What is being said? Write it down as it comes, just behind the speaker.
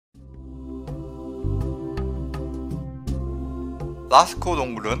라스코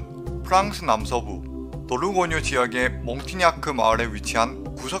동굴은 프랑스 남서부 도르고뉴 지역의 몽티냐크 마을에 위치한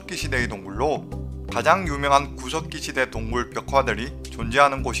구석기 시대의 동굴로 가장 유명한 구석기 시대 동굴 벽화들이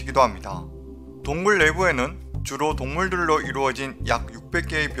존재하는 곳이기도 합니다. 동굴 내부에는 주로 동물들로 이루어진 약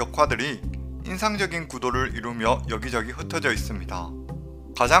 600개의 벽화들이 인상적인 구도를 이루며 여기저기 흩어져 있습니다.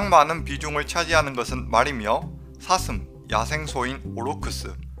 가장 많은 비중을 차지하는 것은 말이며 사슴, 야생소인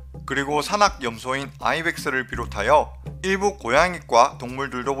오로크스, 그리고 산악염소인 아이벡스를 비롯하여 일부 고양이과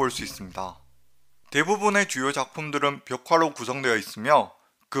동물들도 볼 수 있습니다. 대부분의 주요 작품들은 벽화로 구성되어 있으며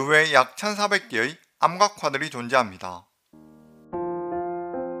그 외에 약 1400개의 암각화들이 존재합니다.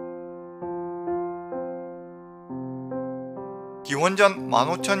 기원전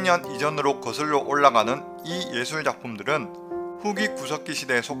 15,000년 이전으로 거슬러 올라가는 이 예술작품들은 후기 구석기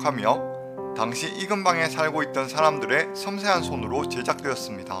시대에 속하며 당시 이 근방에 살고 있던 사람들의 섬세한 손으로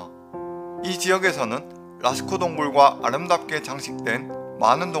제작되었습니다. 이 지역에서는 라스코 동굴과 아름답게 장식된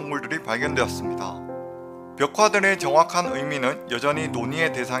많은 동굴들이 발견되었습니다. 벽화들의 정확한 의미는 여전히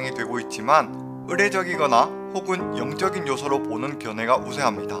논의의 대상이 되고 있지만 의례적이거나 혹은 영적인 요소로 보는 견해가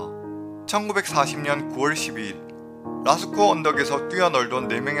우세합니다. 1940년 9월 12일 라스코 언덕에서 뛰어놀던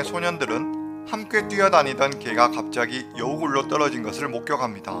 4명의 소년들은 함께 뛰어다니던 개가 갑자기 여우굴로 떨어진 것을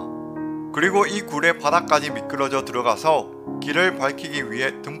목격합니다. 그리고 이 굴의 바닥까지 미끄러져 들어가서 길을 밝히기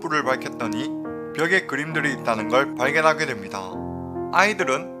위해 등불을 밝혔더니 벽에 그림들이 있다는 걸 발견하게 됩니다.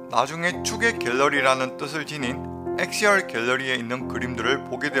 아이들은 나중에 축의 갤러리라는 뜻을 지닌 엑시얼 갤러리에 있는 그림들을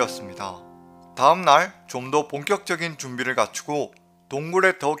보게 되었습니다. 다음날 좀 더 본격적인 준비를 갖추고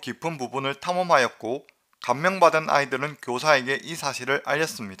동굴의 더 깊은 부분을 탐험하였고 감명받은 아이들은 교사에게 이 사실을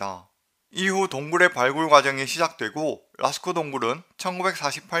알렸습니다. 이후 동굴의 발굴 과정이 시작되고 라스코 동굴은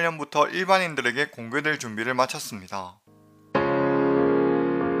 1948년부터 일반인들에게 공개될 준비를 마쳤습니다.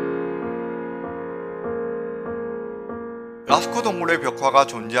 라스코 동굴의 벽화가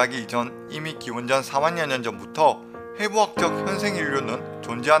존재하기 이전 이미 기원전 4만여 년 전부터 해부학적 현생인류는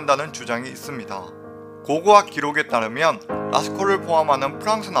존재한다는 주장이 있습니다. 고고학 기록에 따르면 라스코를 포함하는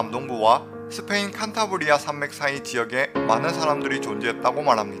프랑스 남동부와 스페인 칸타브리아 산맥 사이 지역에 많은 사람들이 존재했다고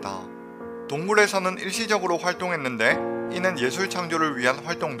말합니다. 동굴에서는 일시적으로 활동했는데 이는 예술 창조를 위한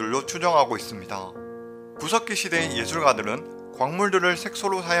활동들로 추정하고 있습니다. 구석기 시대의 예술가들은 광물들을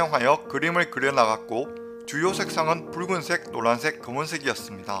색소로 사용하여 그림을 그려나갔고 주요 색상은 붉은색, 노란색,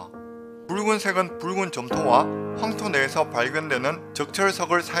 검은색이었습니다. 붉은색은 붉은 점토와 황토 내에서 발견되는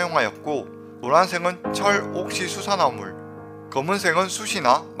적철석을 사용하였고 노란색은 철, 옥시, 수산화물, 검은색은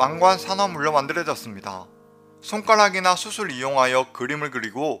숯이나 망관, 산화물로 만들어졌습니다. 손가락이나 숯을 이용하여 그림을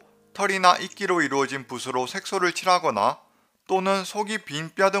그리고 털이나 이끼로 이루어진 붓으로 색소를 칠하거나 또는 속이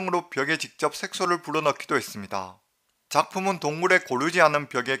빈 뼈 등으로 벽에 직접 색소를 불어넣기도 했습니다. 작품은 동굴에 고르지 않은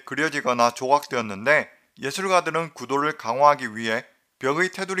벽에 그려지거나 조각되었는데 예술가들은 구도를 강화하기 위해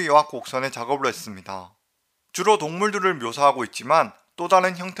벽의 테두리와 곡선에 작업을 했습니다. 주로 동물들을 묘사하고 있지만 또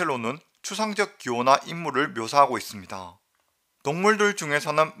다른 형태로는 추상적 기호나 인물을 묘사하고 있습니다. 동물들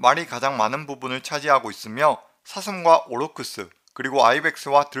중에서는 말이 가장 많은 부분을 차지하고 있으며 사슴과 오로크스, 그리고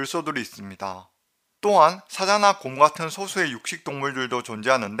아이벡스와 들소들이 있습니다. 또한 사자나 곰 같은 소수의 육식 동물들도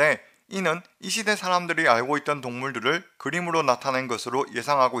존재하는데 이는 이 시대 사람들이 알고 있던 동물들을 그림으로 나타낸 것으로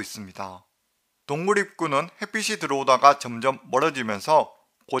예상하고 있습니다. 동굴 입구는 햇빛이 들어오다가 점점 멀어지면서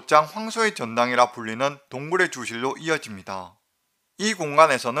곧장 황소의 전당이라 불리는 동굴의 주실로 이어집니다. 이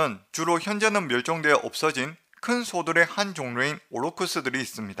공간에서는 주로 현재는 멸종되어 없어진 큰 소들의 한 종류인 오로크스들이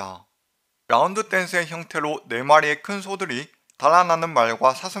있습니다. 라운드 댄스의 형태로 4마리의 큰 소들이 달아나는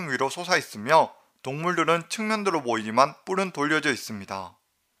말과 사슴 위로 솟아있으며 동물들은 측면으로 보이지만 뿔은 돌려져 있습니다.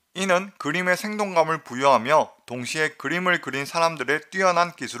 이는 그림에 생동감을 부여하며 동시에 그림을 그린 사람들의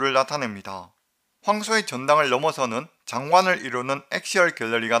뛰어난 기술을 나타냅니다. 황소의 전당을 넘어서는 장관을 이루는 엑시얼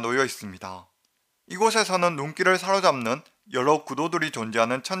갤러리가 놓여 있습니다. 이곳에서는 눈길을 사로잡는 여러 구도들이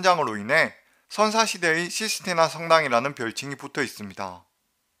존재하는 천장으로 인해 선사시대의 시스테나 성당이라는 별칭이 붙어 있습니다.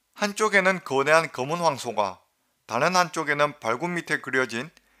 한쪽에는 거대한 검은 황소가, 다른 한쪽에는 발굽 밑에 그려진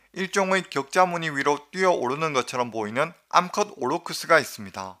일종의 격자무늬 위로 뛰어오르는 것처럼 보이는 암컷 오로크스가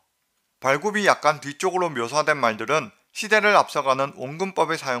있습니다. 발굽이 약간 뒤쪽으로 묘사된 말들은 시대를 앞서가는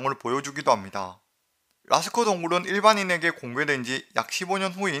원근법의 사용을 보여주기도 합니다. 라스코 동굴은 일반인에게 공개된 지 약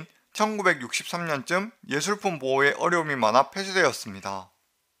 15년 후인 1963년쯤 예술품 보호에 어려움이 많아 폐쇄되었습니다.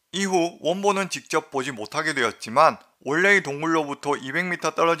 이후 원본은 직접 보지 못하게 되었지만 원래의 동굴로부터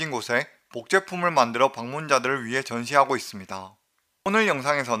 200m 떨어진 곳에 복제품을 만들어 방문자들을 위해 전시하고 있습니다. 오늘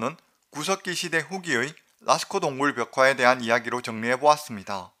영상에서는 구석기 시대 후기의 라스코 동굴 벽화에 대한 이야기로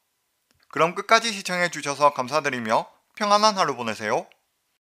정리해보았습니다. 그럼 끝까지 시청해주셔서 감사드리며 평안한 하루 보내세요.